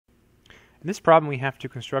In this problem, we have to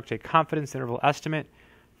construct a confidence interval estimate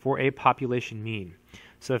for a population mean.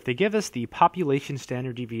 So if they give us the population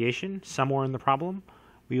standard deviation somewhere in the problem,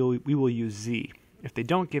 we will use z. If they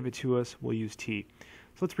don't give it to us, we'll use t.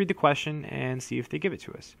 So let's read the question and see if they give it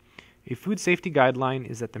to us. A food safety guideline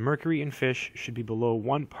is that the mercury in fish should be below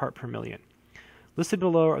 1 part per million. Listed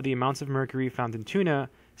below are the amounts of mercury found in tuna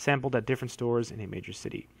sampled at different stores in a major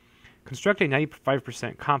city. Construct a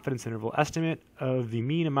 95% confidence interval estimate of the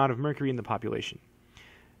mean amount of mercury in the population.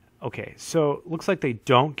 Okay, so looks like they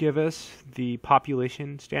don't give us the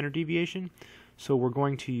population standard deviation, so we're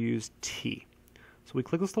going to use t. So we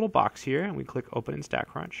click this little box here and we click open in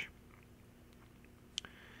StatCrunch.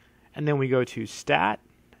 And then we go to stat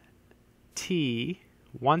t,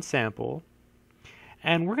 one sample,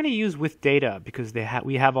 and we're going to use with data because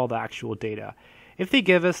we have all the actual data. If they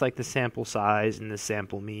give us like the sample size and the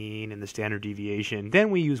sample mean and the standard deviation,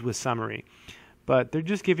 then we use with summary. But they're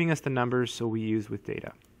just giving us the numbers, so we use with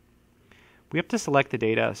data. We have to select the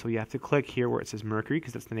data, so you have to click here where it says mercury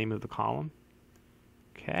because that's the name of the column.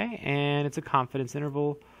 Okay, and it's a confidence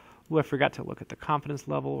interval. Ooh, I forgot to look at the confidence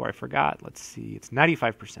level, or I forgot. Let's see, it's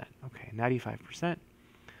 95%. Okay, 95%.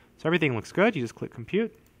 So everything looks good. You just click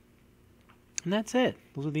compute. And that's it.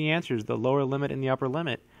 Those are the answers, the lower limit and the upper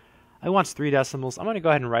limit. I want 3 decimals. I'm going to go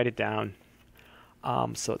ahead and write it down.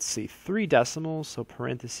 So let's see, 3 decimals, so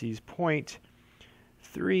parentheses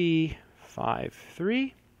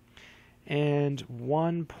 0.353 and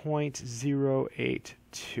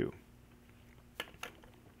 1.082.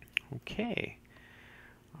 Okay.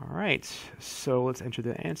 All right, so let's enter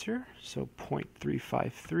the answer. So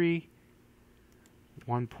 0.353,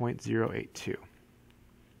 1.082.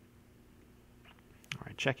 All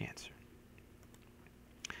right, check answer.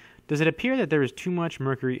 Does it appear that there is too much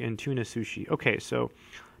mercury in tuna sushi? Okay, so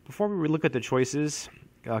before we look at the choices,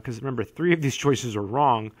 because remember 3 of these choices are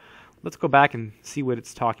wrong, let's go back and see what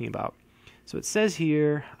it's talking about. So it says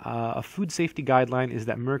here, a food safety guideline is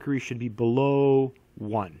that mercury should be below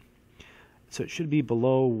 1. So it should be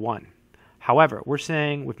below 1. However, we're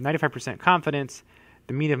saying with 95% confidence,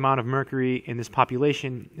 the mean amount of mercury in this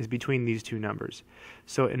population is between these 2 numbers.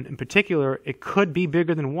 So in particular, it could be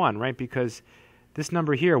bigger than 1, right? Because this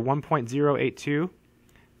number here, 1.082,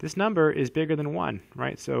 this number is bigger than 1,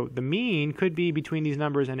 right? So the mean could be between these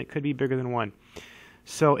numbers and it could be bigger than 1.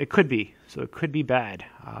 So it could be. So it could be bad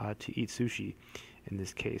to eat sushi in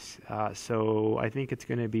this case. So I think it's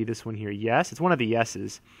going to be this one here. Yes, it's one of the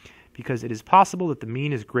yeses because it is possible that the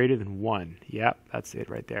mean is greater than 1. Yep, that's it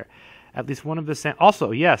right there. At least one of the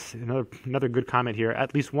also, yes, another good comment here.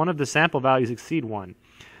 At least one of the sample values exceed 1.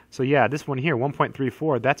 So yeah, this one here,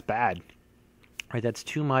 1.34, that's bad. Right, that's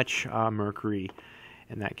too much mercury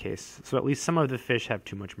in that case. So at least some of the fish have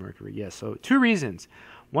too much mercury. Yes, so 2 reasons.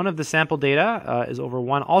 One of the sample data is over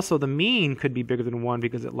 1. Also, the mean could be bigger than 1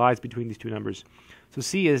 because it lies between these 2 numbers. So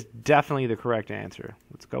C is definitely the correct answer.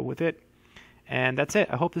 Let's go with it. And that's it.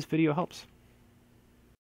 I hope this video helps.